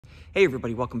Hey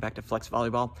everybody, welcome back to Flex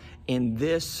Volleyball. In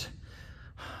this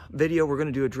video, we're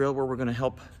gonna do a drill where we're gonna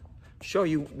help show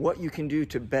you what you can do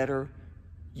to better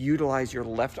utilize your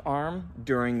left arm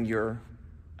during your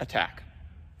attack.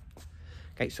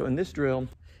 Okay, so in this drill,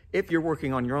 if you're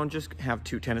working on your own, just have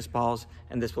 2 tennis balls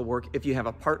and this will work. If you have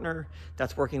a partner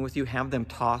that's working with you, have them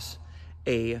toss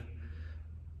a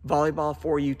volleyball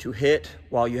for you to hit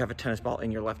while you have a tennis ball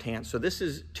in your left hand. So this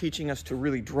is teaching us to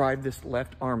really drive this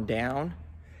left arm down,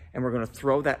 and we're going to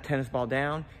throw that tennis ball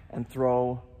down and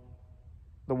throw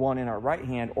the one in our right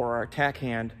hand or our attack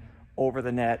hand over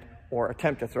the net, or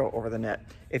attempt to throw over the net.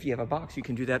 If you have a box, you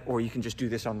can do that, or you can just do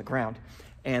this on the ground.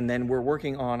 And then we're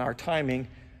working on our timing,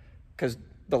 because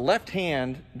the left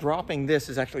hand dropping this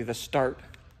is actually the start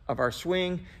of our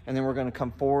swing, and then we're going to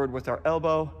come forward with our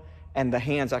elbow, and the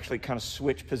hands actually kind of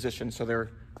switch positions, so they're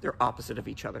opposite of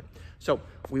each other. So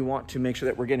we want to make sure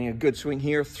that we're getting a good swing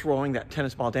here, throwing that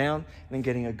tennis ball down, and then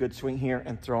getting a good swing here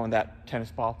and throwing that tennis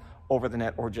ball over the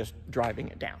net or just driving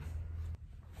it down.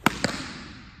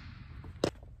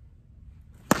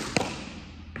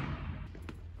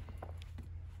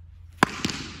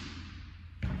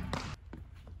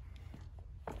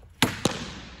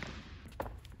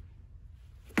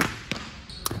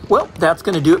 Well, that's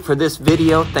going to do it for this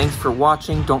video. Thanks for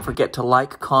watching. Don't forget to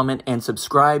like, comment, and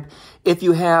subscribe. If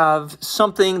you have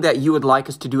something that you would like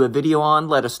us to do a video on,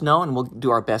 let us know, and we'll do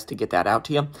our best to get that out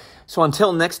to you. So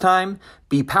until next time,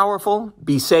 be powerful,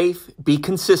 be safe, be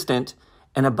consistent,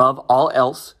 and above all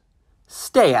else,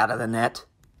 stay out of the net.